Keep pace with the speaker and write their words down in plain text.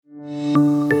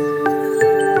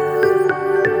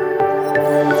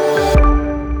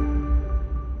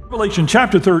Revelation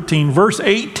chapter 13, verse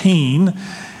 18.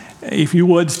 If you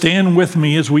would, stand with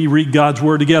me as we read God's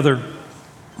word together.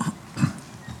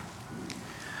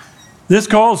 This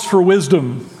calls for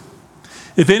wisdom.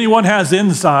 If anyone has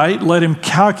insight, let him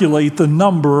calculate the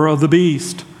number of the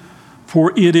beast,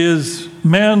 for it is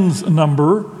man's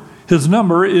number. His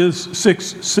number is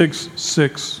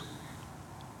 666.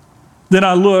 Then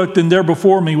I looked, and there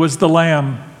before me was the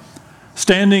Lamb,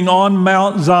 standing on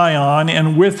Mount Zion,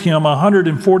 and with him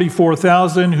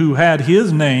 144,000 who had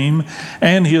his name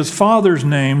and his Father's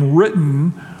name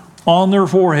written on their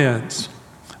foreheads.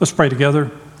 Let's pray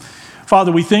together. Father,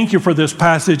 we thank you for this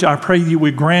passage. I pray you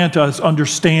would grant us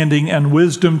understanding and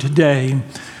wisdom today.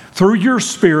 Through your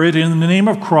Spirit, in the name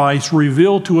of Christ,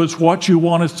 reveal to us what you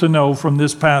want us to know from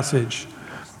this passage.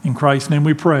 In Christ's name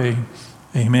we pray.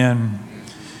 Amen.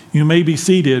 You may be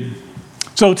seated.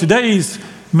 So today's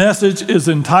message is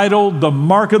entitled, The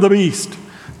Mark of the Beast.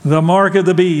 The Mark of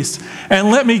the Beast.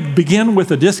 And let me begin with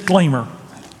a disclaimer.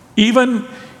 Even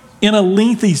in a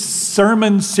lengthy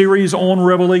sermon series on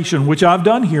Revelation, which I've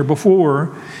done here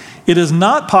before, it is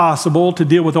not possible to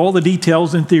deal with all the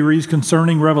details and theories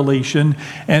concerning Revelation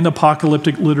and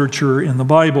apocalyptic literature in the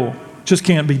Bible. It just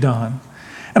can't be done.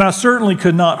 And I certainly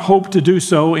could not hope to do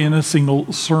so in a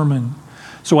single sermon.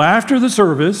 So after the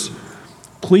service,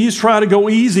 please try to go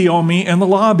easy on me in the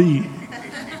lobby.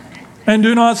 And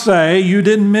do not say, you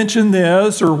didn't mention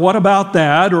this, or what about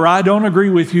that, or I don't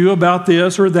agree with you about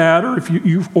this or that, or if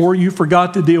you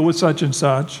forgot to deal with such and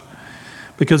such,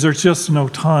 because there's just no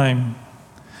time.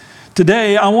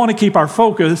 Today, I want to keep our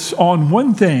focus on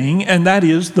one thing, and that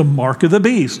is the mark of the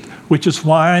beast, which is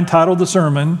why I entitled the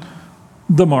sermon,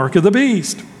 The Mark of the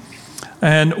Beast.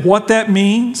 And what that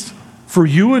means for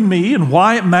you and me, and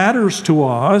why it matters to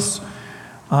us.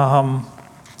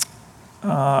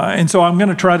 And so I'm going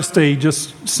to try to stay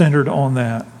just centered on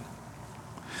that.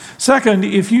 Second,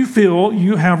 if you feel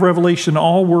you have Revelation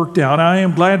all worked out, I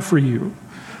am glad for you.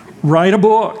 Write a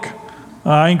book.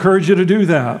 I encourage you to do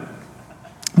that.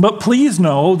 But please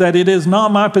know that it is not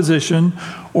my position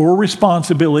or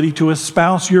responsibility to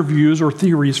espouse your views or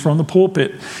theories from the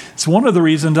pulpit. It's one of the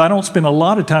reasons I don't spend a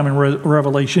lot of time in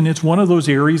Revelation. It's one of those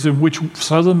areas in which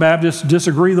Southern Baptists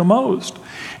disagree the most.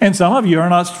 And some of you are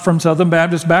not from Southern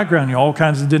Baptist background. You're all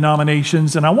kinds of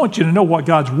denominations. And I want you to know what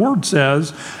God's Word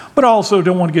says, but I also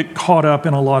don't want to get caught up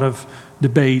in a lot of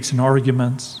debates and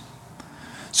arguments.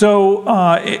 So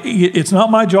it's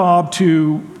not my job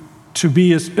to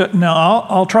be now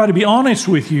I'll try to be honest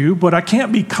with you, but I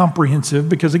can't be comprehensive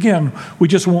because, again, we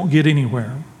just won't get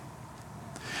anywhere.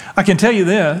 I can tell you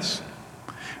this.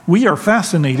 We are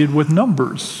fascinated with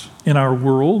numbers in our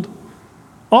world,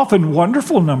 often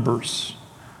wonderful numbers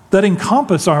that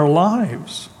encompass our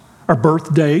lives, our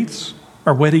birth dates,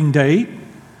 our wedding date,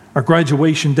 our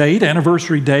graduation date,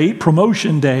 anniversary date,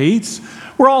 promotion dates.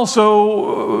 We're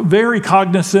also very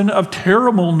cognizant of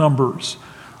terrible numbers,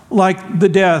 like the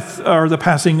death or the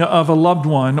passing of a loved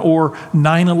one, or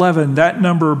 9/11. That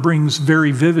number brings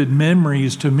very vivid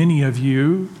memories to many of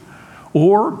you.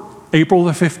 Or April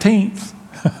the 15th.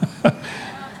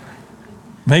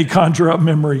 May conjure up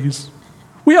memories.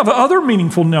 We have other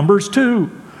meaningful numbers too.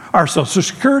 Our Social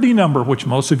Security number, which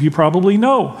most of you probably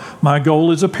know. My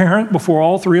goal as a parent before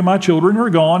all three of my children are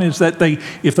gone is that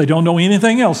if they don't know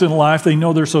anything else in life, they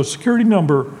know their Social Security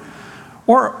number.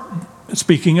 Or,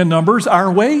 speaking of numbers,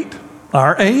 our weight,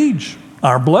 our age,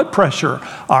 our blood pressure,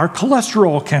 our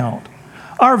cholesterol count,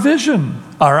 our vision,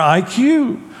 our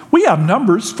IQ. We have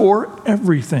numbers for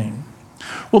everything.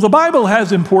 Well, the Bible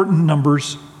has important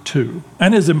numbers too.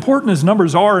 And as important as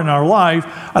numbers are in our life,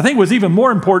 I think it was even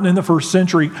more important in the first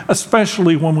century,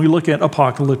 especially when we look at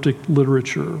apocalyptic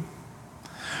literature.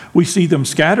 We see them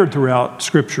scattered throughout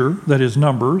Scripture, that is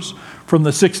Numbers, from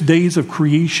the 6 days of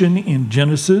creation in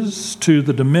Genesis to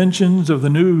the dimensions of the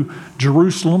new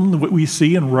Jerusalem that we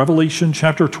see in Revelation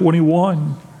chapter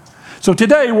 21. So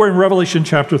today we're in Revelation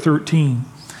chapter 13.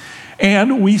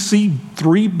 And we see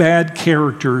 3 bad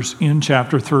characters in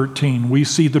chapter 13. We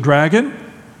see the dragon,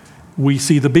 we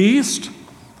see the beast,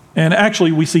 and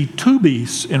actually we see 2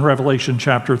 beasts in Revelation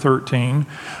chapter 13.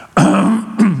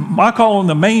 I call them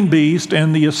the main beast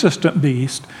and the assistant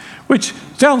beast, which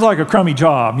sounds like a crummy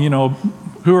job. You know,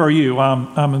 who are you?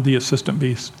 I'm the assistant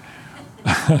beast.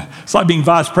 It's like being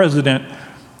vice president.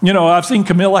 You know, I've seen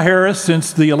Kamala Harris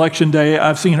since the election day.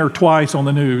 I've seen her twice on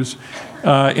the news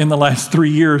in the last 3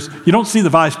 years. You don't see the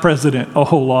vice president a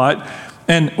whole lot.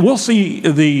 And we'll see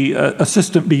the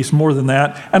assistant beast more than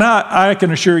that. And I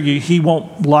can assure you he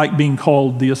won't like being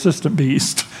called the assistant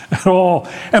beast at all.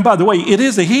 And by the way, it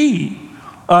is a he.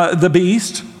 The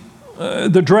beast,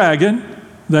 the dragon,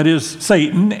 that is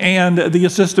Satan, and the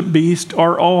assistant beast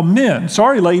are all men.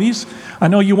 Sorry, ladies, I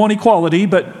know you want equality,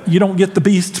 but you don't get the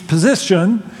beast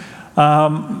position.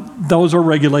 Those are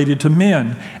regulated to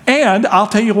men. And I'll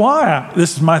tell you why.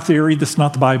 This is my theory. This is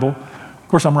not the Bible. Of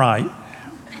course, I'm right.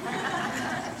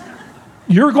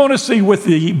 You're going to see with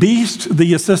the beast,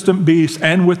 the assistant beast,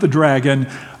 and with the dragon,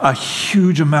 a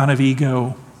huge amount of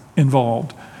ego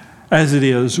involved, as it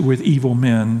is with evil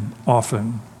men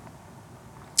often.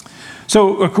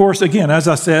 So, of course, again, as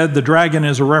I said, the dragon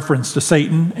is a reference to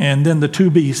Satan, and then the two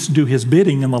beasts do his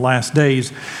bidding in the last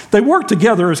days. They work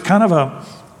together as kind of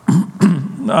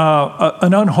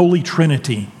an unholy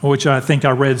trinity, which I think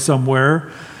I read somewhere.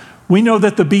 We know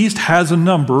that the beast has a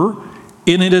number,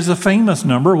 and it is a famous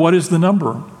number. What is the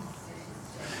number?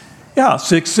 Yeah,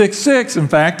 666. In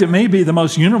fact, it may be the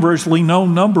most universally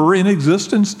known number in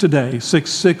existence today,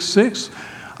 666.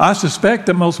 I suspect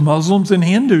that most Muslims and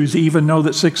Hindus even know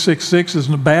that 666 is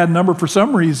a bad number for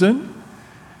some reason.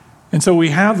 And so we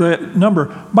have that number.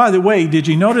 By the way, did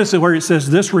you notice where it says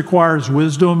this requires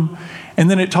wisdom? And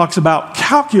then it talks about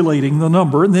calculating the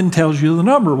number and then tells you the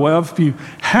number. Well, if you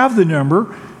have the number,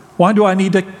 why do I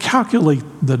need to calculate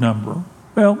the number?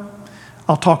 Well,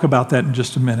 I'll talk about that in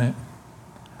just a minute.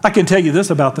 I can tell you this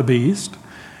about the beast.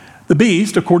 The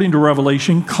beast, according to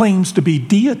Revelation, claims to be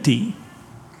deity.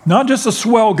 Not just a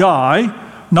swell guy,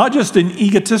 not just an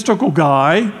egotistical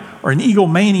guy or an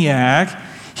egomaniac.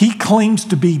 He claims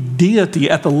to be deity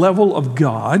at the level of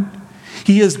God.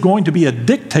 He is going to be a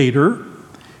dictator.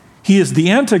 He is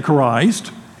the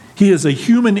Antichrist. He is a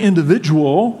human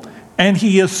individual, and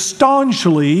he is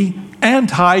staunchly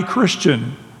anti-Christian.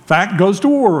 In fact, goes to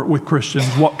war with Christians,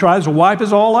 tries to wipe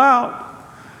us all out.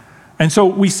 And so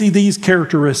we see these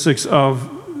characteristics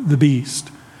of the beast.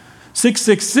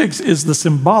 666 is the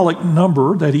symbolic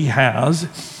number that he has.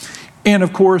 And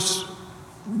of course,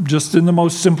 just in the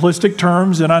most simplistic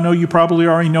terms, and I know you probably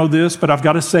already know this, but I've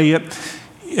got to say it.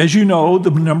 As you know, the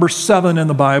number 7 in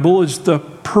the Bible is the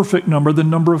perfect number, the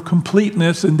number of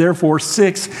completeness, and therefore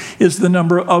 6 is the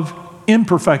number of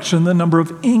imperfection, the number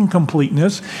of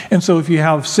incompleteness. And so if you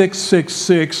have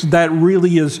 666, that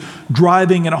really is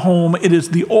driving it home. It is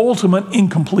the ultimate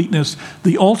incompleteness,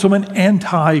 the ultimate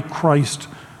anti-Christ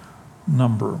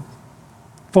number,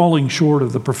 falling short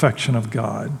of the perfection of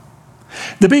God.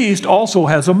 The beast also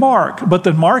has a mark, but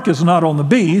the mark is not on the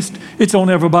beast, it's on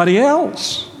everybody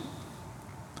else.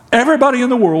 Everybody in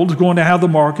the world is going to have the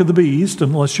mark of the beast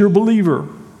unless you're a believer.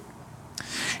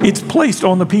 It's placed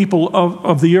on the people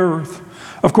of the earth.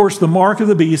 Of course, the mark of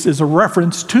the beast is a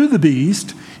reference to the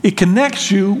beast. It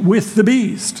connects you with the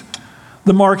beast.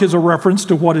 The mark is a reference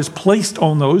to what is placed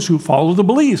on those who follow the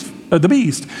belief of the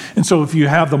beast. And so if you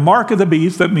have the mark of the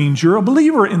beast, that means you're a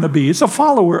believer in the beast, a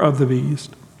follower of the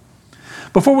beast.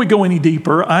 Before we go any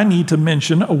deeper, I need to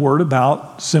mention a word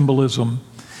about symbolism.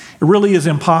 It really is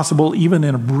impossible, even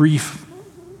in a brief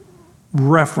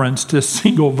reference to a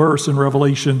single verse in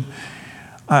Revelation,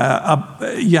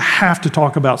 you have to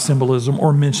talk about symbolism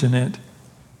or mention it.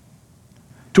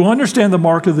 To understand the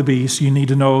mark of the beast, you need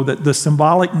to know that the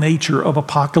symbolic nature of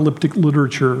apocalyptic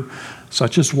literature,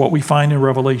 such as what we find in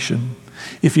Revelation,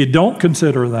 if you don't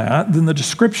consider that, then the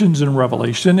descriptions in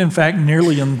Revelation, in fact,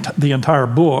 nearly in the entire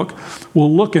book,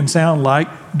 will look and sound like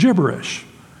gibberish.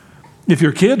 If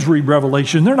your kids read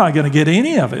Revelation, they're not going to get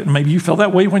any of it. Maybe you feel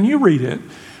that way when you read it.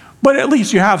 But at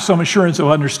least you have some assurance of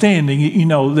understanding. You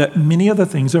know that many of the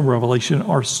things in Revelation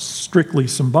are strictly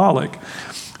symbolic.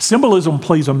 Symbolism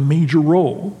plays a major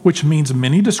role, which means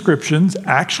many descriptions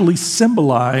actually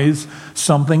symbolize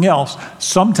something else.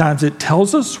 Sometimes it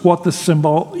tells us what the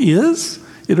symbol is.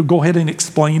 It'll go ahead and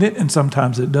explain it, and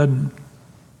sometimes it doesn't.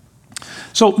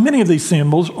 So many of these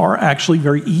symbols are actually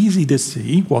very easy to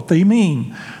see what they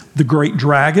mean. The great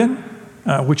dragon,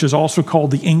 which is also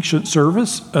called the ancient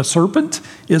serpent,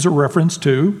 is a reference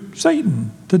to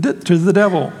Satan, to the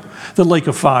devil. The lake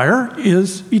of fire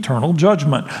is eternal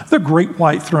judgment. The great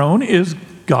white throne is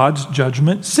God's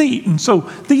judgment seat. And so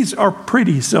these are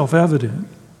pretty self-evident.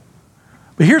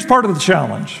 But here's part of the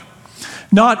challenge.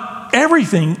 Not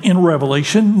everything in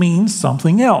Revelation means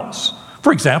something else.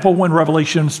 For example, when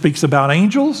Revelation speaks about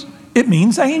angels, it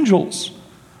means angels.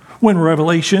 When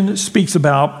Revelation speaks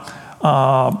about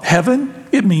heaven,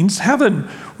 it means heaven.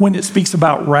 When it speaks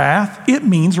about wrath, it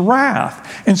means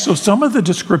wrath. And so some of the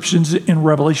descriptions in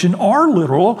Revelation are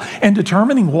literal, and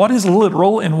determining what is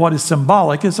literal and what is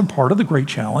symbolic is a part of the great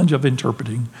challenge of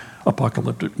interpreting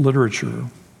apocalyptic literature.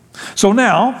 So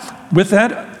now, with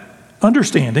that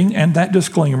understanding and that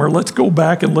disclaimer, let's go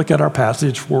back and look at our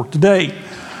passage for today.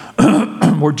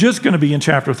 We're just going to be in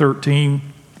chapter 13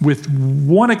 with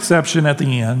one exception at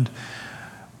the end.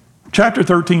 Chapter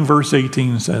 13, verse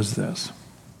 18 says this.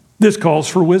 This calls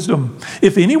for wisdom.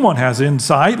 If anyone has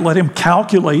insight, let him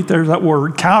calculate, there's that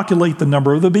word, calculate the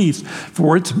number of the beast,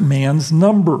 for it's man's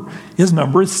number. His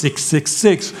number is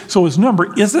 666. So his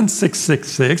number isn't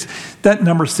 666. That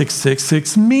number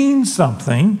 666 means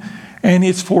something, and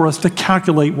it's for us to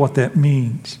calculate what that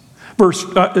means.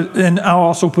 And I'll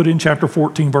also put in chapter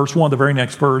 14, verse 1, the very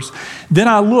next verse. Then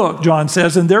I looked, John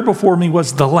says, and there before me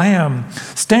was the Lamb,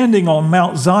 standing on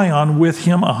Mount Zion, with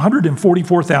him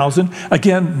 144,000.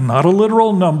 Again, not a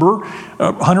literal number.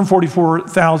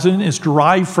 144,000 is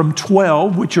derived from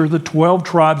 12, which are the 12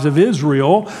 tribes of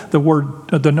Israel.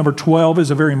 The number 12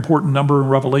 is a very important number in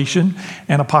Revelation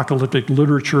and apocalyptic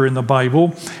literature in the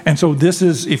Bible. And so this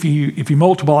is, if you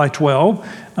multiply 12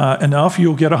 enough,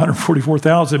 you'll get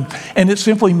 144,000. And it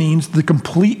simply means the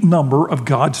complete number of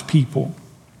God's people.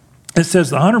 It says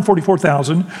the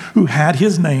 144,000 who had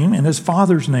his name and his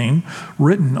father's name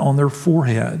written on their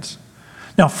foreheads.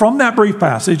 Now, from that brief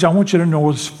passage, I want you to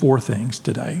notice 4 things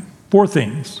today. 4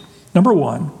 things. Number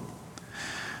 1,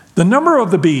 the number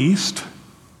of the beast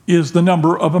is the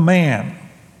number of a man.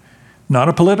 Not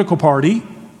a political party,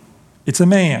 it's a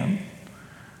man.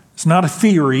 It's not a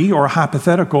theory or a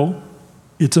hypothetical,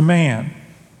 it's a man.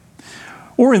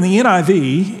 Or in the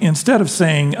NIV, instead of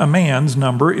saying a man's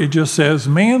number, it just says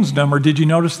man's number. Did you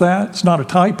notice that? It's not a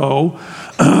typo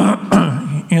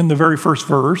in the very first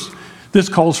verse. This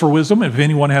calls for wisdom. If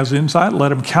anyone has insight,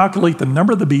 let him calculate the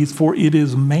number of the beast, for it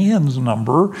is man's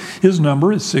number. His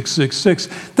number is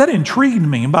 666. That intrigued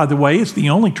me. And by the way, it's the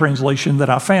only translation that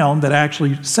I found that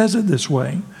actually says it this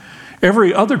way.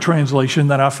 Every other translation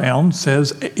that I found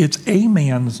says it's a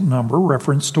man's number,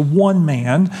 reference to one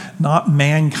man, not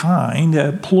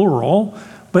mankind, plural,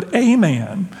 but a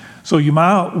man. So you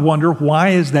might wonder, why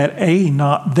is that A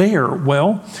not there?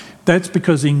 Well, that's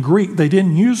because in Greek, they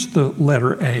didn't use the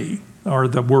letter A or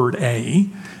the word A.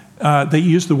 They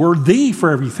used the word the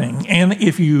for everything. And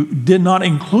if you did not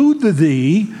include the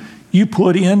the, you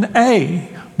put in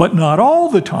a. But not all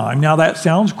the time. Now that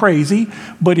sounds crazy,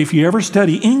 but if you ever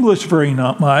study English very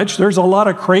much, there's a lot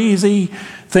of crazy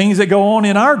things that go on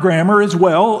in our grammar as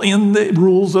well in the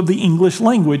rules of the English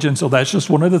language. And so that's just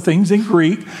one of the things in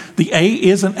Greek. The A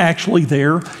isn't actually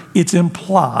there. It's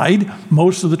implied.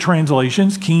 Most of the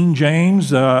translations, King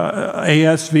James,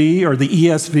 ASV, or the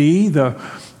ESV, the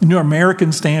New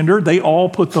American Standard, they all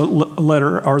put the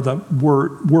letter or the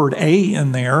word A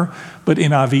in there, but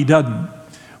NIV doesn't.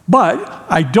 But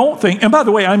I don't think, and by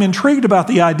the way, I'm intrigued about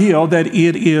the idea that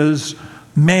it is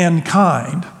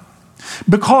mankind.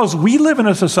 Because we live in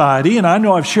a society, and I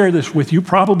know I've shared this with you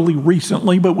probably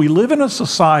recently, but we live in a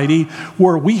society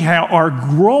where we are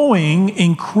growing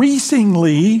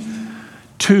increasingly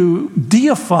to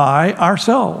deify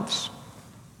ourselves.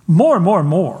 More and more and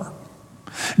more.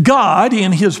 God,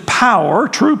 in his power,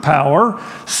 true power,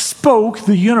 spoke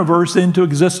the universe into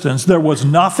existence. There was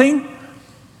nothing.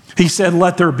 He said,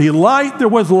 let there be light, there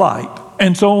was light,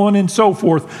 and so on and so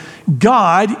forth.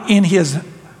 God, in his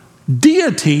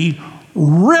deity,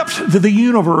 ripped the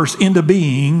universe into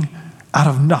being out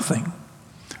of nothing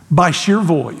by sheer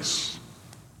voice.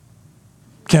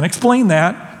 Can't explain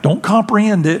that, don't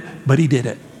comprehend it, but he did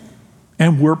it.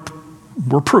 And we're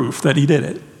proof that he did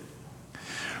it.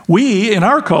 We, in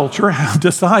our culture, have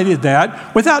decided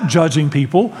that, without judging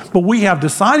people, but we have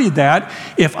decided that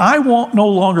if I no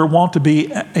longer want to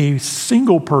be a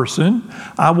single person,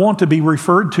 I want to be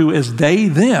referred to as they,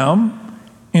 them,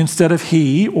 instead of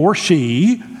he or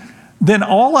she, then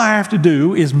all I have to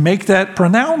do is make that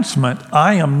pronouncement.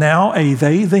 I am now a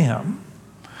they, them.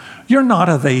 You're not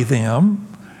a they, them.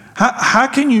 How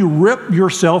can you rip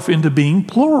yourself into being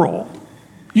plural?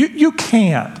 You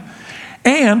can't.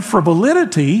 And for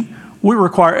validity, we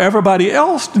require everybody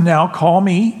else to now call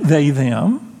me they,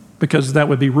 them, because that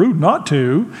would be rude not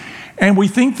to. And we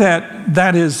think that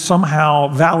that is somehow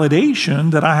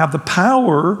validation that I have the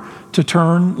power to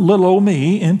turn little old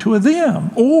me into a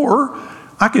them. Or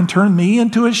I can turn me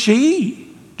into a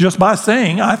she just by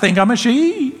saying I think I'm a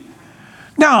she.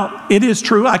 Now, it is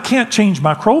true I can't change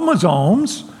my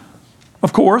chromosomes.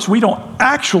 Of course, we don't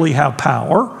actually have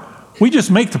power. We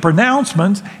just make the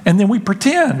pronouncements, and then we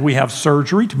pretend. We have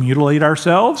surgery to mutilate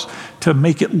ourselves, to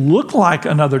make it look like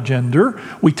another gender.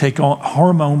 We take on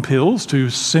hormone pills to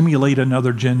simulate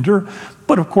another gender.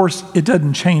 But of course, it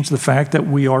doesn't change the fact that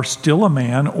we are still a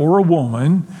man or a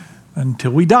woman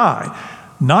until we die.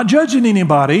 Not judging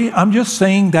anybody, I'm just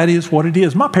saying that is what it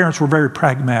is. My parents were very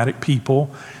pragmatic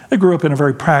people. They grew up in a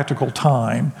very practical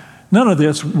time. None of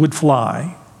this would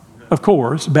fly, of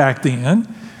course, back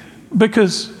then,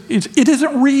 because it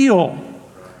isn't real.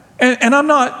 And I'm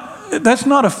not that's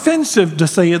not offensive to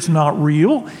say it's not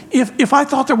real. If I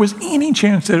thought there was any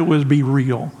chance that it would be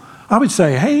real, I would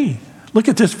say, hey, look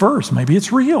at this verse. Maybe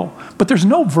it's real. But there's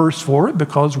no verse for it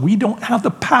because we don't have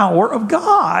the power of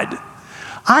God.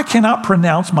 I cannot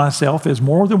pronounce myself as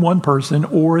more than one person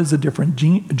or as a different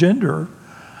gender.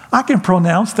 I can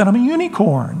pronounce that I'm a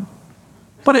unicorn,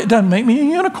 but it doesn't make me a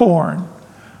unicorn.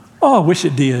 Oh, I wish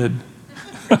it did.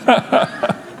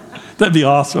 That'd be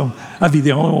awesome. I'd be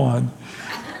the only one.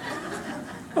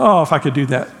 Oh, if I could do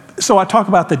that. So I talk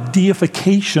about the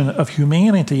deification of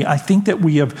humanity. I think that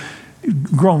we have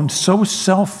grown so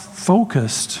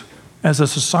self-focused as a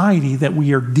society that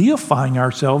we are deifying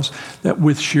ourselves, that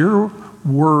with sheer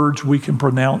words we can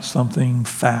pronounce something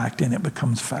fact and it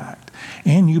becomes fact.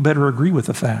 And you better agree with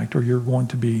the fact or you're going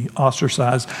to be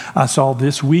ostracized. I saw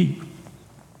this week,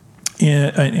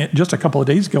 just a couple of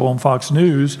days ago on Fox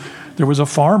News, there was a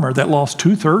farmer that lost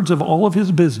 2/3 of all of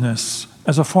his business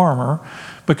as a farmer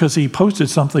because he posted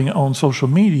something on social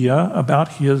media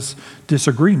about his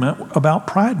disagreement about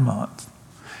Pride Month.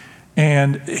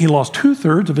 And he lost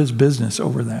 2/3 of his business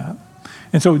over that.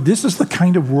 And so this is the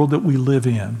kind of world that we live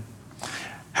in.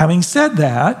 Having said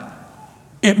that,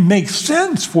 it makes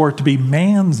sense for it to be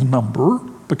man's number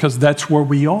because that's where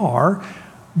we are.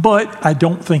 But I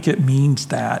don't think it means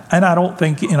that. And I don't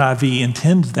think NIV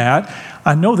intends that.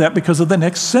 I know that because of the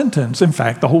next sentence. In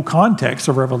fact, the whole context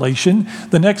of Revelation,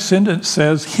 the next sentence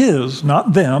says his,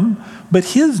 not them, but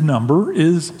his number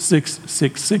is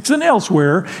 666. And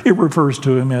elsewhere, it refers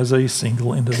to him as a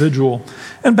single individual.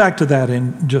 And back to that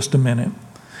in just a minute.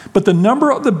 But the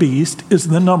number of the beast is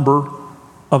the number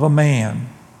of a man.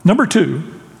 Number 2,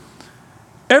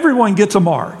 everyone gets a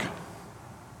mark.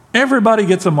 Everybody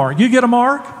gets a mark. You get a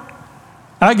mark.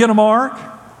 I get a mark.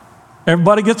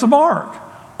 Everybody gets a mark.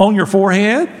 On your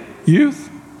forehead, youth,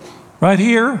 right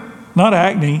here, not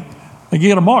acne, you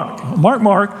get a mark,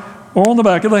 or on the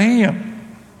back of the hand.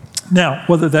 Now,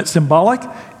 whether that's symbolic,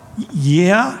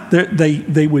 yeah,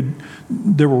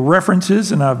 there were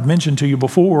references, and I've mentioned to you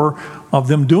before, of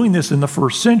them doing this in the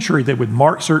first century. They would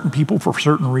mark certain people for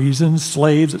certain reasons,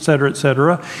 slaves, et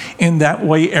cetera, and that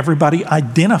way everybody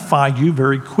identified you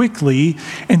very quickly.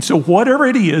 And so whatever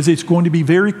it is, it's going to be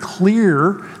very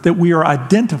clear that we are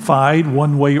identified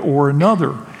one way or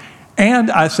another.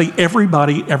 And I say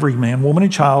everybody, every man, woman,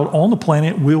 and child on the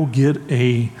planet will get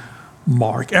a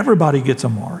mark. Everybody gets a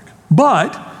mark.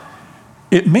 But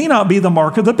it may not be the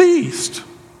mark of the beast.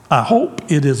 I hope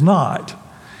it is not.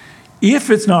 If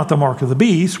it's not the mark of the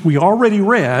beast, we already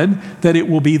read that it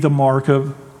will be the mark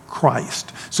of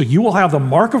Christ. So you will have the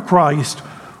mark of Christ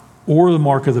or the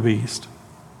mark of the beast.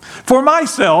 For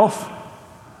myself,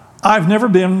 I've never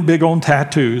been big on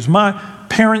tattoos. My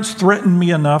parents threatened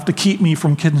me enough to keep me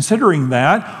from considering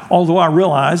that, although I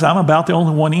realize I'm about the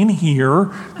only one in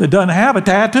here that doesn't have a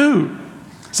tattoo,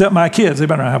 except my kids. They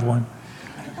better not have one.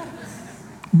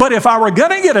 But if I were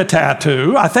going to get a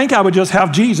tattoo, I think I would just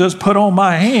have Jesus put on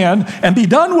my hand and be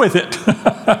done with it.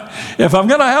 If I'm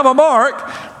going to have a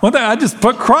mark, well, I just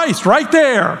put Christ right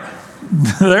there.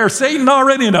 There, Satan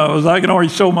already knows. I can already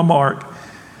show my mark.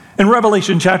 In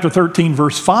Revelation chapter 13,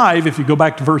 verse 5, if you go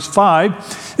back to verse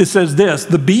 5, it says this: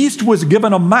 the beast was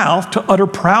given a mouth to utter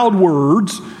proud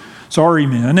words,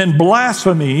 and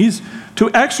blasphemies, to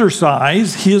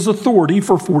exercise his authority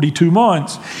for 42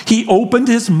 months. He opened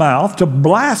his mouth to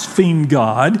blaspheme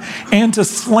God and to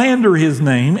slander his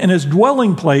name and his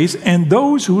dwelling place and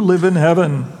those who live in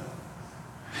heaven.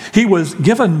 He was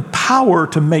given power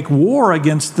to make war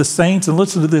against the saints, and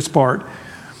listen to this part,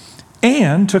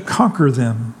 and to conquer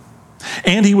them.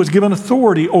 And he was given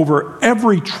authority over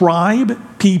every tribe,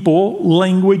 people,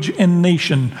 language, and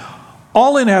nation.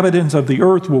 All inhabitants of the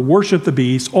earth will worship the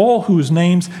beast, all whose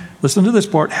names, listen to this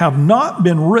part, have not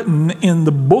been written in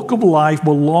the book of life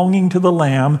belonging to the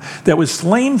Lamb that was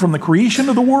slain from the creation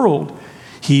of the world.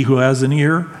 He who has an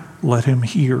ear, let him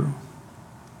hear.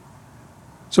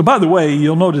 So, by the way,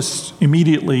 you'll notice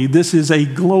immediately this is a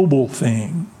global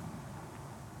thing.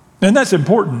 And that's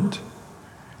important.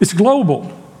 It's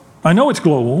global. I know it's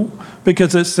global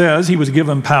because it says he was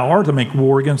given power to make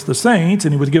war against the saints,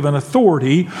 and he was given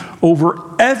authority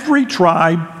over every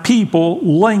tribe, people,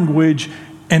 language,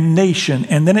 and nation.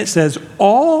 And then it says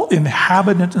all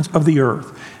inhabitants of the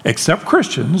earth, except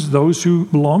Christians, those who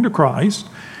belong to Christ,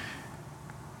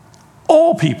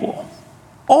 all people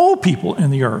in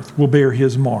the earth will bear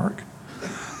his mark.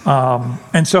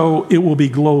 And so it will be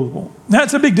global.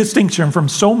 That's a big distinction from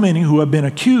so many who have been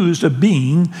accused of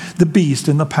being the beast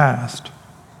in the past.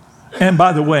 And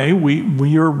by the way,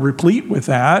 we are replete with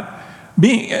that.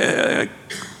 Being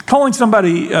Calling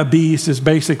somebody a beast is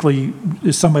basically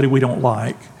somebody we don't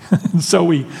like. So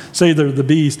we say they're the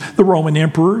beast. The Roman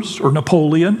emperors or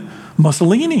Napoleon,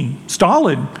 Mussolini,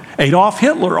 Stalin, Adolf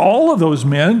Hitler, all of those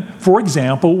men, for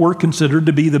example, were considered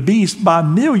to be the beast by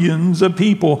millions of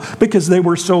people because they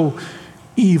were so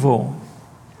evil.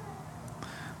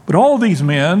 But all of these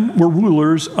men were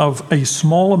rulers of a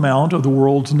small amount of the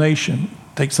world's nation.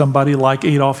 Take somebody like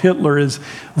Adolf Hitler, as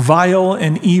vile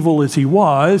and evil as he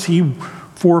was, he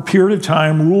for a period of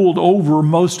time ruled over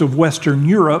most of Western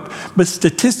Europe, but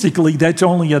statistically that's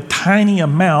only a tiny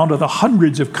amount of the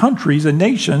hundreds of countries and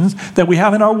nations that we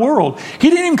have in our world.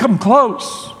 He didn't even come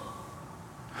close.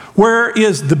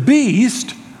 Whereas the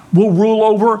beast will rule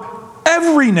over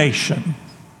every nation,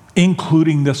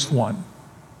 including this one.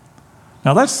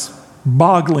 Now that's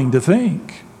boggling to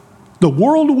think. The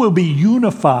world will be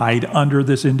unified under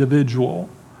this individual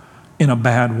in a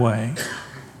bad way.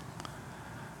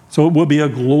 So it will be a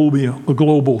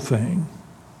global thing.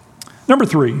 Number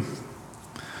 3,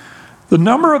 the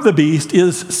number of the beast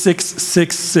is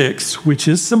 666, which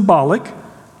is symbolic,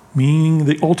 meaning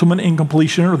the ultimate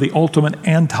incompletion or the ultimate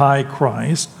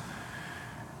antichrist.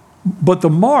 But the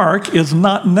mark is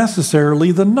not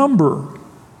necessarily the number.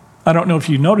 I don't know if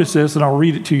you notice this, and I'll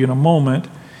read it to you in a moment.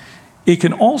 It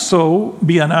can also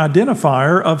be an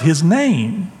identifier of his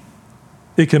name.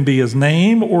 It can be his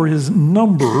name or his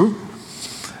number.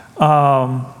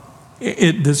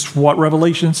 This is what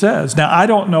Revelation says. Now, I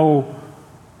don't know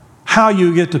how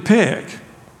you get to pick.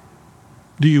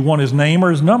 Do you want his name or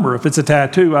his number? If it's a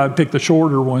tattoo, I'd pick the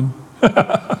shorter one.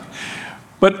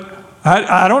 But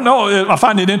I don't know. I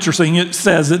find it interesting. It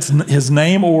says it's his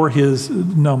name or his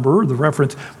number, the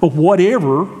reference. But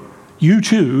whatever you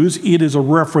choose, it is a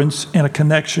reference and a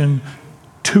connection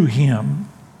to him.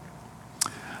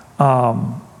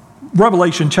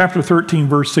 Revelation chapter 13,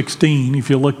 verse 16, if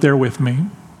you look there with me,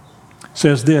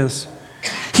 says this: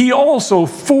 He also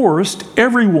forced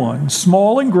everyone,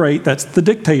 small and great, that's the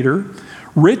dictator,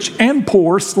 rich and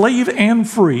poor, slave and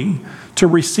free, to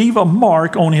receive a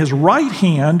mark on his right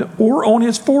hand or on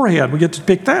his forehead. We get to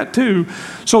pick that too,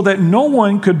 so that no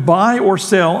one could buy or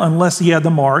sell unless he had the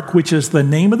mark, which is the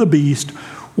name of the beast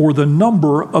or the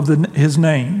number of his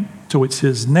name. So it's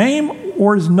his name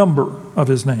or his number of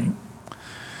his name.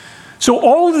 So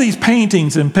all of these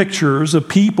paintings and pictures of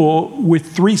people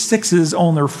with 3 6s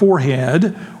on their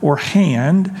forehead or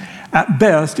hand, at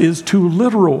best, is too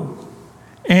literal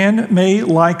and may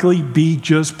likely be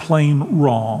just plain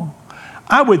wrong.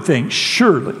 I would think,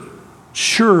 surely,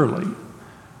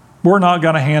 we're not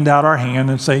going to hand out our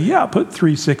hand and say, yeah, put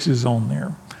 3 6s on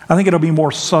there. I think it'll be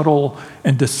more subtle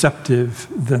and deceptive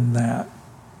than that.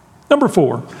 Number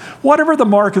 4, whatever the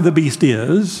mark of the beast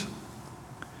is,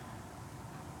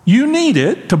 you need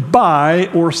it to buy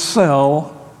or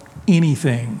sell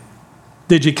anything.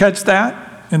 Did you catch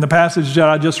that in the passage that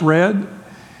I just read?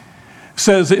 It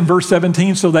says in verse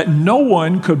 17, so that no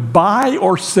one could buy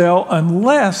or sell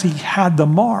unless he had the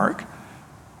mark,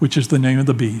 which is the name of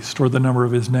the beast or the number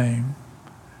of his name.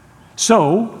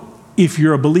 So, if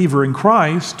you're a believer in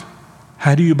Christ,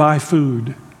 how do you buy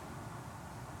food?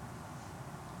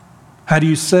 How do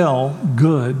you sell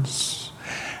goods?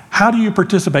 How do you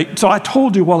participate? So I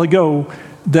told you a while ago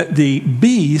that the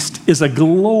beast is a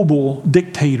global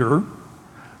dictator,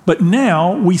 but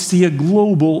now we see a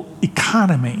global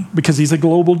economy. Because he's a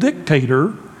global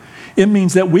dictator, it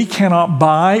means that we cannot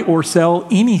buy or sell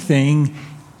anything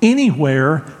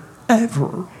anywhere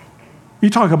ever. You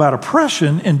talk about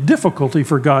oppression and difficulty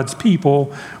for God's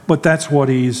people, but that's what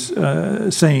he's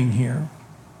saying here.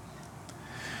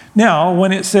 Now,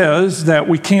 when it says that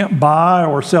we can't buy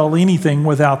or sell anything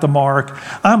without the mark,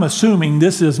 I'm assuming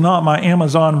this is not my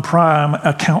Amazon Prime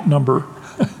account number.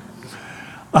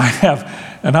 I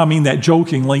have, and I mean that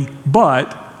jokingly,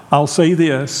 but I'll say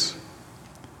this.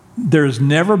 There's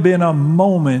never been a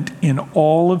moment in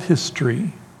all of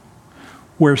history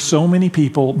where so many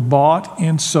people bought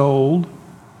and sold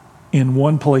in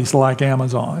one place like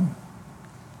Amazon.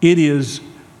 It is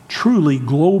truly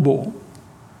global.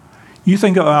 You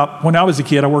think about, when I was a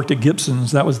kid, I worked at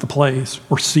Gibson's, that was the place,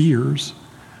 or Sears.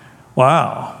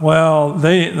 Wow. Well,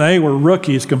 they were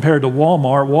rookies compared to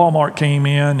Walmart. Walmart came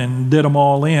in and did them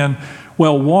all in.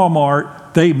 Well,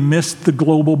 Walmart, they missed the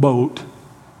global boat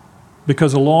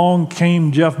because along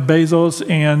came Jeff Bezos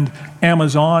and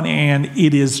Amazon, and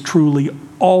it is truly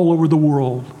all over the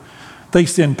world. They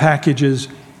send packages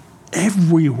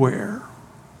everywhere.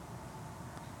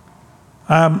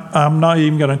 I'm not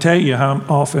even going to tell you how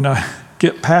often I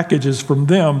get packages from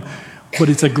them, but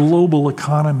it's a global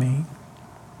economy.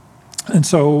 And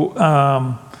so,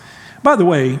 by the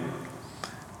way,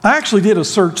 I actually did a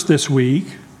search this week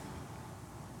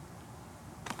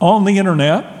on the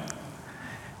internet.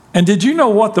 And did you know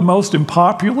what the most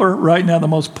popular, right now, the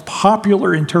most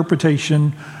popular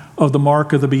interpretation of the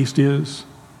mark of the beast is?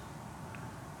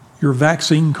 Your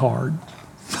vaccine card.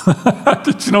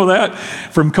 Did you know that?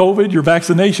 From COVID, your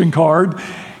vaccination card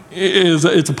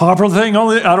it's a popular thing.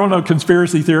 Only, I don't know,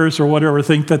 conspiracy theorists or whatever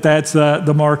think that that's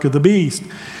the mark of the beast.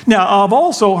 Now, I've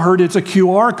also heard it's a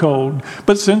QR code,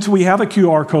 but since we have a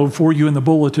QR code for you in the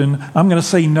bulletin, I'm going to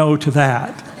say no to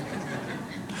that.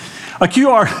 A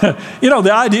QR,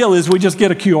 the ideal is we just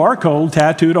get a QR code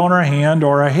tattooed on our hand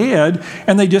or our head,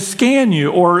 and they just scan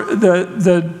you, or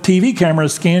the TV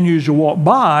cameras scan you as you walk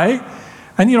by,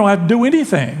 and you don't have to do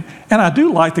anything. And I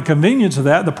do like the convenience of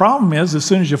that. The problem is, as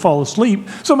soon as you fall asleep,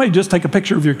 somebody just take a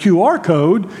picture of your QR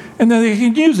code, and then they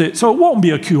can use it. So it won't be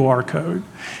a QR code.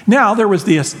 Now, there was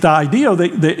the idea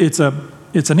that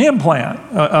it's an implant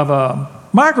of a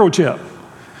microchip.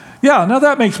 Yeah, now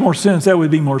that makes more sense. That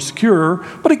would be more secure.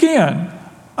 But again,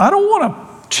 I don't want to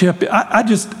chip it. I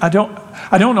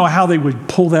don't know how they would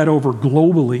pull that over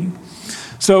globally.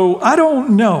 So I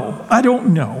don't know.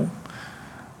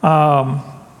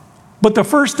 But the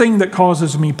first thing that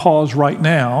causes me pause right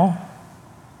now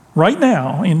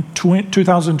in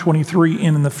 2023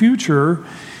 and in the future,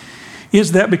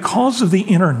 is that because of the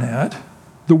internet,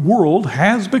 the world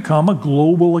has become a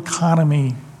global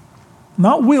economy.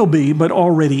 Not will be, but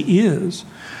already is.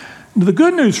 The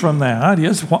good news from that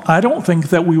is, I don't think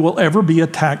that we will ever be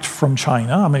attacked from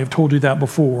China. I may have told you that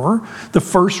before. The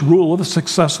first rule of a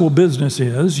successful business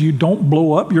is you don't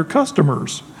blow up your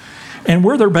customers. And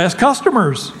we're their best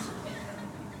customers.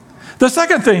 The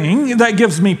second thing that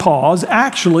gives me pause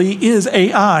actually is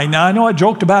AI. Now, I know I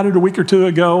joked about it a week or two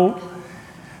ago,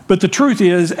 but the truth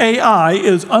is AI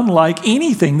is unlike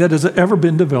anything that has ever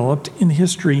been developed in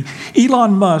history.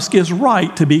 Elon Musk is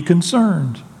right to be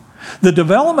concerned. The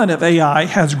development of AI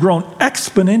has grown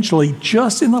exponentially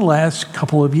just in the last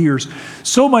couple of years.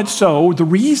 So much so, the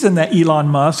reason that Elon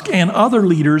Musk and other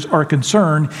leaders are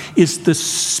concerned is the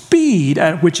speed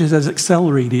at which it has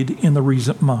accelerated in the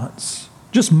recent months.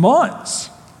 Just months.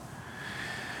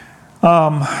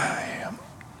 In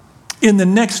the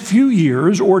next few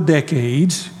years or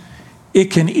decades,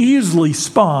 it can easily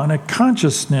spawn a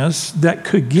consciousness that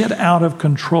could get out of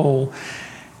control.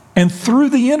 And through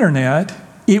the internet,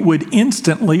 it would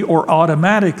instantly or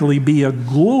automatically be a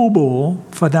global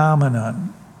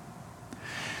phenomenon.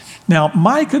 Now,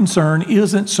 my concern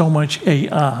isn't so much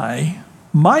AI.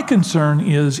 My concern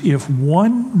is if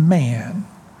one man,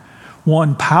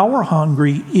 one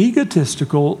power-hungry,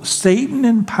 egotistical,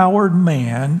 Satan-empowered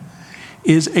man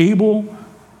is able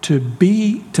to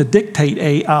dictate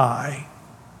AI,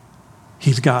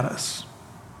 he's got us.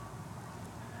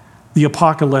 The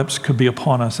apocalypse could be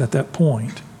upon us at that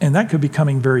point, and that could be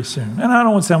coming very soon. And I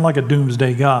don't want to sound like a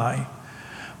doomsday guy,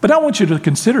 but I want you to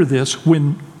consider this.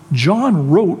 When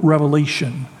John wrote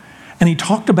Revelation, and he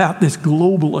talked about this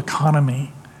global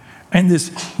economy and this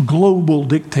global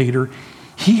dictator,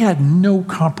 he had no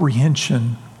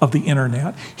comprehension of the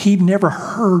internet. He'd never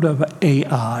heard of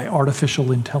AI,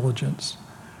 artificial intelligence.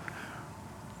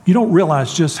 You don't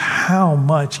realize just how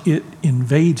much it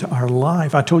invades our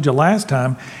life. I told you last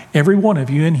time, every one of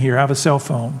you in here have a cell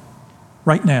phone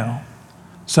right now.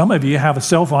 Some of you have a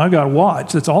cell phone. I've got a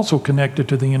watch that's also connected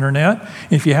to the internet.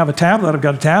 If you have a tablet, I've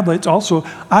got a tablet.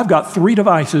 I've got 3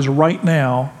 devices right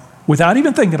now, without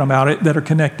even thinking about it, that are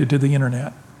connected to the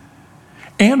internet.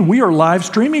 And we are live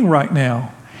streaming right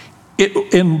now.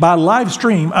 And by live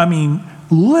stream, I mean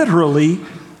literally,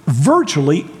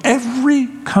 virtually every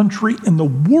country in the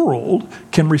world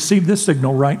can receive this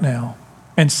signal right now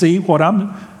and see what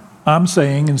I'm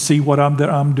saying and see what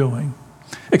I'm doing.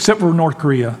 Except for North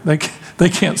Korea. They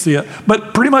can't see it.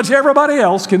 But pretty much everybody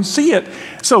else can see it.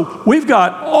 So we've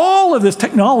got all of this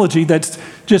technology that's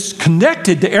just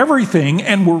connected to everything,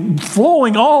 and we're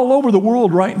flowing all over the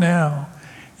world right now.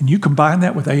 And you combine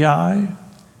that with AI.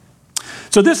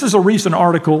 So this is a recent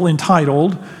article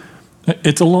entitled,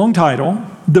 it's a long title,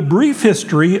 The Brief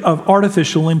History of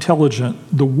Artificial Intelligence.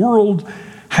 The World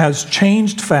Has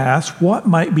Changed Fast. What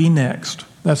Might Be Next?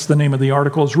 That's the name of the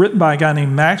article. It's written by a guy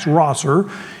named Max Rosser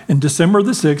in December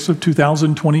the 6th of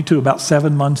 2022, about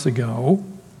 7 months ago.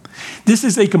 This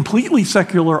is a completely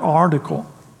secular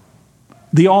article.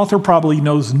 The author probably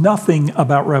knows nothing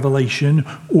about Revelation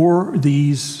or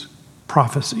these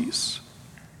prophecies.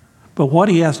 But what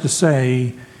he has to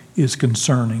say is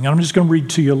concerning. I'm just going to read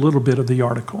to you a little bit of the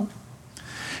article.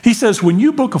 He says, when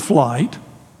you book a flight,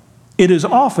 it is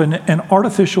often an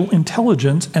artificial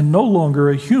intelligence and no longer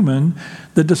a human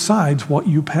that decides what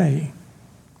you pay.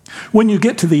 When you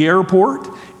get to the airport,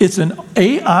 it's an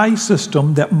AI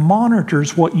system that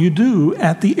monitors what you do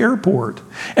at the airport.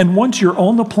 And once you're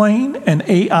on the plane, an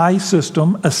AI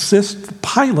system assists the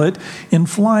pilot in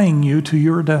flying you to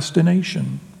your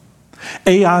destination.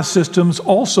 AI systems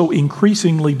also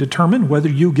increasingly determine whether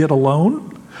you get a loan,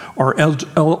 are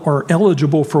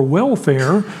eligible for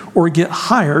welfare, or get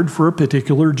hired for a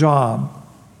particular job.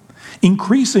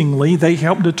 Increasingly, they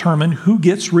help determine who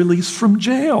gets released from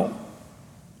jail.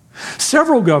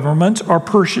 Several governments are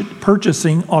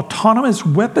purchasing autonomous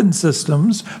weapon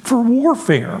systems for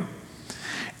warfare,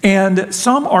 and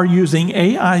some are using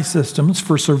AI systems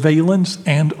for surveillance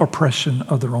and oppression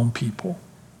of their own people.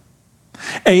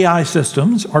 AI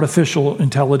systems, artificial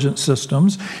intelligence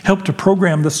systems, help to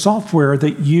program the software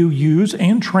that you use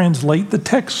and translate the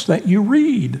text that you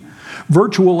read.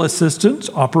 Virtual assistants,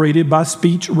 operated by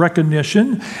speech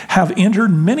recognition, have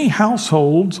entered many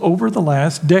households over the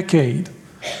last decade.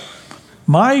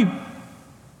 My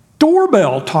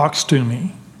doorbell talks to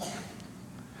me.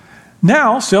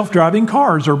 Now, self-driving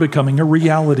cars are becoming a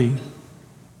reality.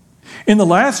 In the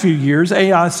last few years,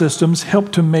 AI systems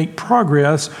help to make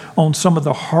progress on some of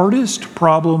the hardest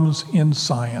problems in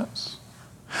science.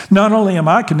 Not only am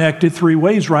I connected 3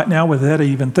 ways right now without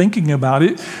even thinking about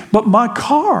it, but my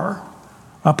car.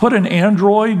 I put an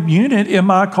Android unit in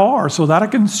my car so that I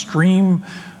can stream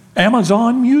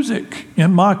Amazon Music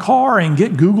in my car and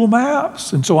get Google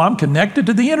Maps. And so I'm connected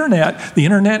to the internet. The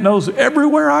internet knows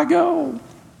everywhere I go.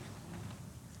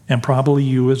 And probably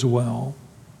you as well.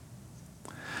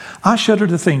 I shudder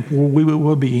to think where we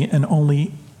will be in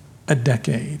only a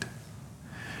decade.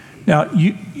 Now,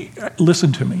 you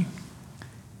listen to me.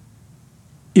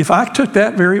 If I took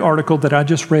that very article that I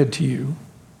just read to you,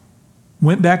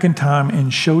 went back in time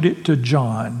and showed it to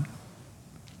John,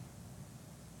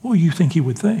 what do you think he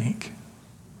would think?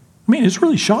 I mean, it's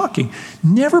really shocking.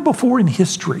 Never before in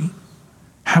history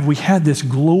have we had this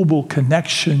global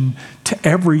connection to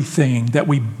everything, that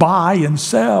we buy and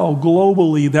sell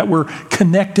globally, that we're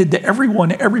connected to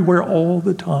everyone, everywhere, all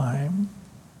the time.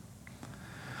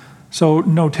 So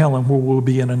no telling where we'll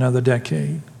be in another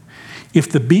decade. If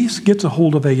the beast gets a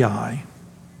hold of AI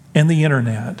and the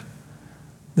internet,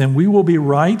 then we will be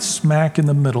right smack in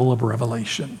the middle of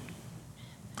Revelation.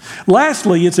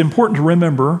 Lastly, it's important to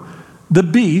remember the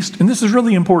beast, and this is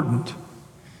really important,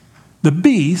 the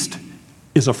beast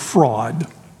is a fraud.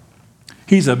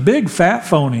 He's a big fat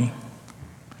phony.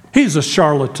 He's a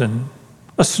charlatan,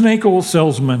 a snake oil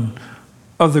salesman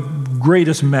of the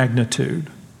greatest magnitude.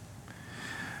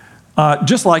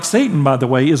 Just like Satan, by the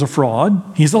way, is a fraud.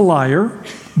 He's a liar.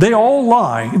 They all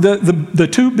lie. The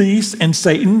 2 beasts and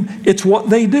Satan, it's what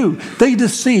they do. They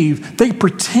deceive. They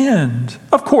pretend.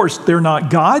 Of course, they're not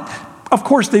God. Of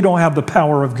course, they don't have the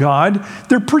power of God.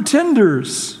 They're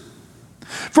pretenders.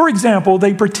 For example,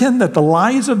 they pretend that the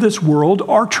lies of this world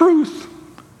are truth.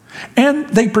 And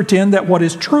they pretend that what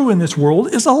is true in this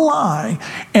world is a lie.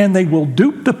 And they will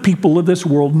dupe the people of this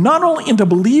world not only into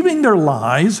believing their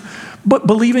lies, but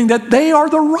believing that they are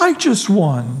the righteous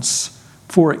ones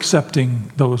for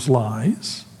accepting those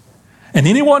lies. And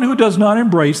anyone who does not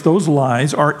embrace those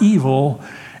lies are evil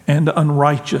and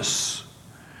unrighteous.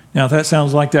 Now, that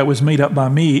sounds like that was made up by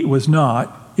me. It was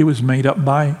not. It was made up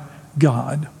by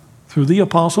God through the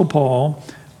Apostle Paul.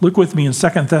 Look with me in 2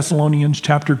 Thessalonians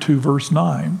chapter 2, verse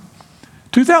 9.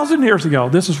 2,000 years ago,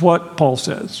 this is what Paul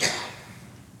says.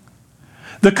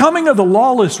 The coming of the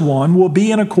lawless one will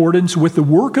be in accordance with the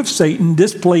work of Satan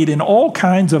displayed in all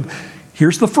kinds of,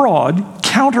 here's the fraud,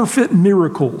 counterfeit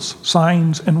miracles,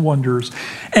 signs and wonders,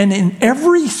 and in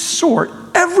every sort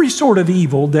of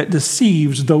evil that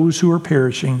deceives those who are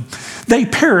perishing. They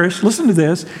perish, listen to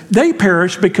this, they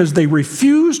perish because they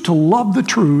refuse to love the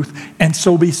truth and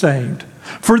so be saved.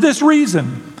 For this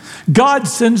reason, God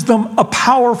sends them a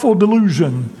powerful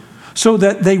delusion so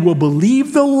that they will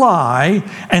believe the lie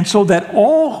and so that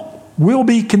all will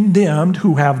be condemned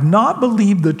who have not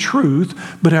believed the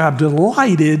truth but have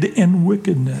delighted in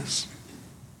wickedness.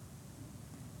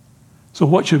 So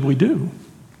what should we do?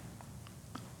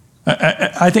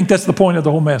 I think that's the point of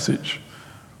the whole message.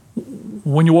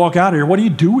 When you walk out of here, what do you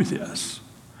do with this?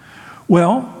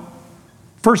 Well,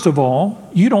 first of all,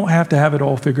 you don't have to have it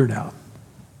all figured out.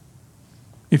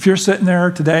 If you're sitting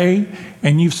there today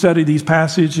and you've studied these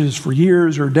passages for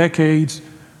years or decades,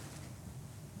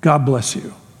 God bless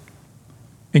you.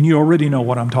 And you already know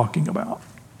what I'm talking about.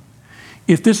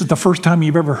 If this is the first time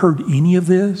you've ever heard any of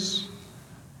this,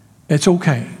 it's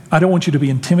okay. I don't want you to be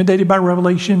intimidated by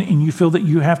Revelation and you feel that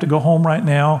you have to go home right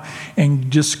now and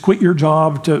just quit your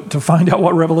job to find out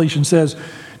what Revelation says.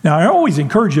 Now, I always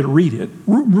encourage you to read it.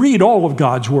 Read all of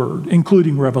God's Word,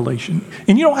 including Revelation.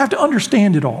 And you don't have to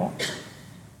understand it all.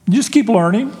 You just keep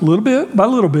learning little bit by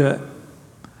little bit.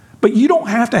 But you don't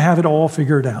have to have it all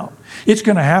figured out. It's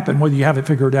going to happen whether you have it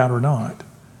figured out or not.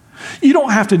 You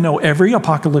don't have to know every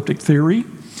apocalyptic theory.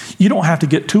 You don't have to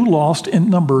get too lost in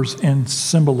numbers and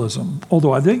symbolism,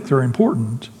 although I think they're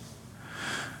important.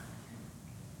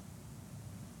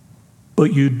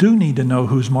 But you do need to know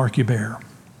whose mark you bear.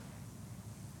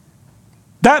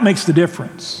 That makes the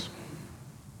difference.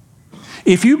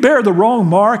 If you bear the wrong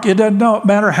mark, it doesn't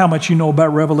matter how much you know about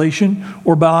Revelation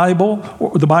or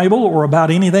the Bible or about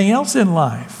anything else in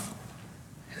life.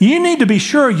 You need to be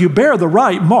sure you bear the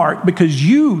right mark, because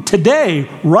you today,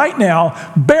 right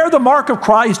now, bear the mark of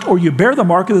Christ or you bear the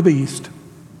mark of the beast.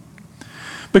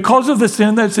 Because of the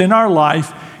sin that's in our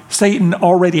life, Satan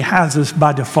already has us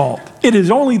by default. It is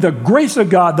only the grace of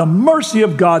God, the mercy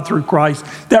of God through Christ,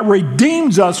 that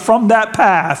redeems us from that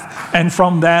path and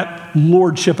from that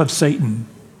lordship of Satan.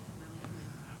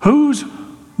 Whose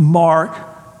mark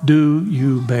do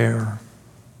you bear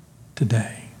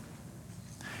today?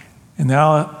 And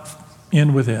now I'll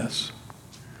end with this.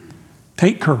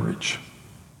 Take courage.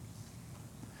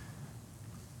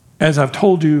 As I've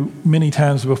told you many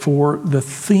times before, the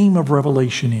theme of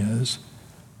Revelation is,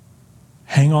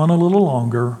 hang on a little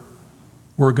longer,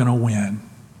 we're going to win.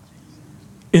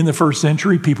 In the first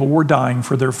century, people were dying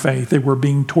for their faith. They were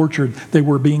being tortured. They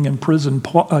were being imprisoned.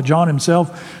 John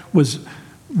himself was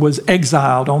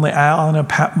exiled on the island of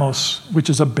Patmos, which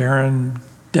is a barren,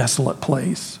 desolate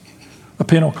place, a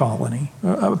penal colony,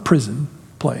 a prison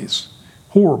place.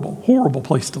 Horrible, horrible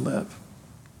place to live.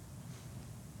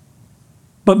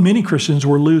 But many Christians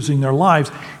were losing their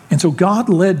lives. And so God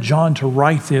led John to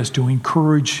write this to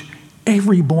encourage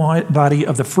everybody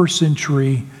of the first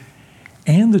century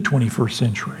and the 21st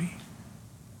century.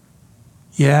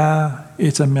 Yeah,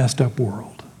 it's a messed up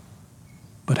world,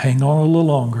 but hang on a little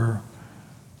longer.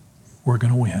 We're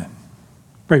going to win.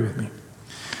 Pray with me.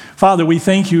 Father, we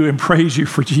thank you and praise you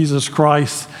for Jesus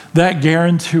Christ, that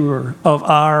guarantor of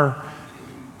our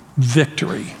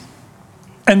victory.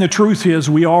 And the truth is,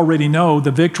 we already know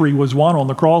the victory was won on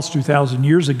the cross 2,000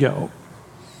 years ago.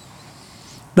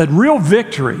 That real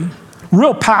victory,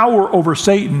 real power over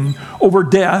Satan, over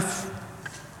death,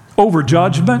 over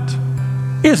judgment,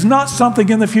 is not something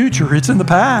in the future. It's in the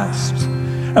past.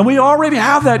 And we already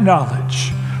have that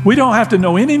knowledge. We don't have to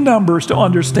know any numbers to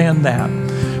understand that.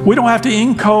 We don't have to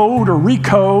encode or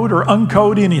recode or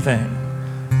uncode anything.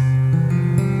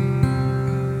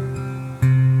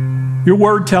 Your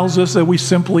word tells us that we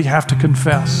simply have to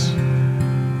confess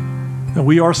that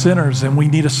we are sinners and we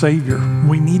need a Savior.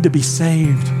 We need to be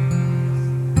saved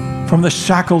from the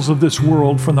shackles of this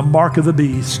world, from the mark of the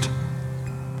beast,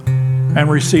 and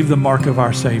receive the mark of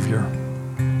our Savior.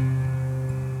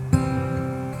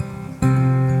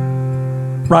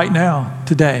 Right now,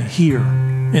 today, here,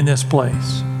 in this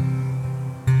place.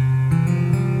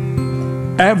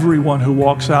 Everyone who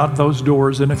walks out those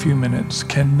doors in a few minutes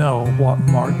can know what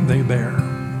mark they bear.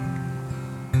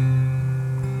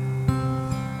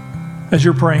 As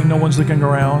you're praying, no one's looking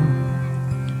around.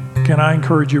 Can I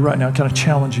encourage you right now? Can I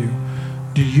challenge you?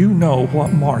 Do you know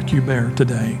what mark you bear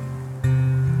today?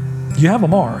 You have a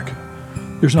mark.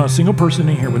 There's not a single person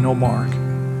in here with no mark.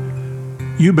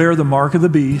 You bear the mark of the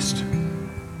beast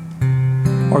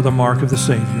or the mark of the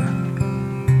Savior.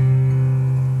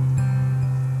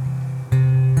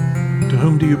 To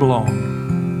whom do you belong?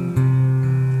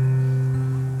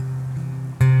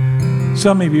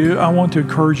 Some of you, I want to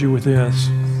encourage you with this.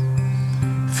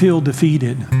 Feel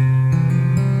defeated.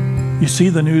 You see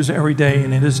the news every day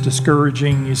and it is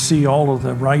discouraging. You see all of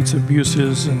the rights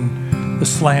abuses and the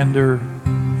slander.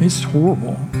 It's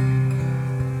horrible.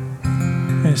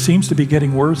 And it seems to be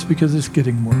getting worse because it's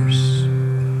getting worse.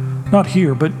 Not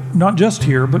here, but not just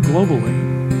here, but globally.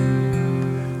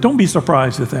 Don't be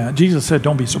surprised at that. Jesus said,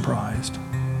 don't be surprised.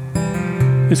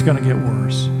 It's going to get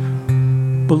worse.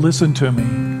 But listen to me.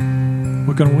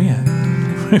 We're going to win.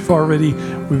 We've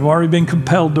already been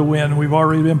compelled to win. We've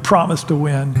already been promised to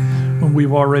win when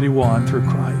we've already won through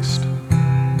Christ.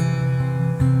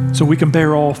 So we can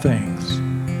bear all things,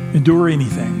 endure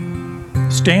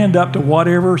anything, stand up to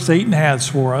whatever Satan has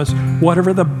for us,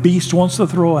 whatever the beast wants to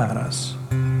throw at us,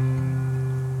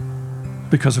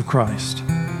 because of Christ.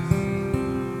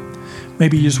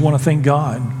 Maybe you just want to thank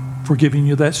God for giving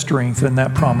you that strength and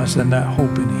that promise and that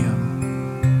hope in Him.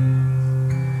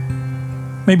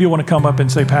 Maybe you want to come up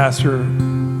and say, Pastor,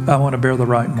 I want to bear the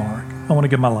right mark. I want to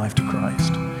give my life to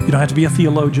Christ. You don't have to be a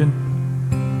theologian.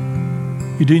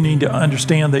 You do need to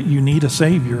understand that you need a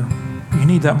Savior. You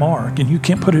need that mark, and you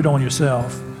can't put it on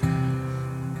yourself.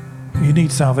 you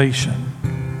need salvation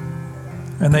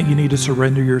and that you need to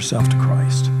surrender yourself to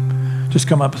Christ, just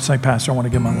come up and say, Pastor, I want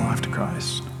to give my life to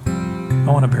Christ. I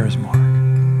want to bear his mark.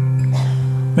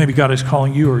 Maybe God is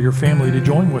calling you or your family to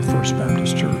join with First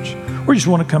Baptist Church, or you just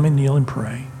want to come and kneel and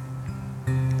pray.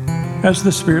 As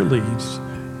the Spirit leads,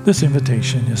 this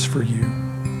invitation is for you.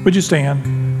 Would you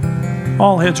stand?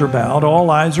 All heads are bowed,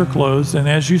 all eyes are closed, and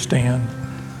as you stand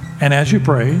and as you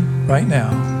pray right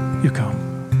now, you come.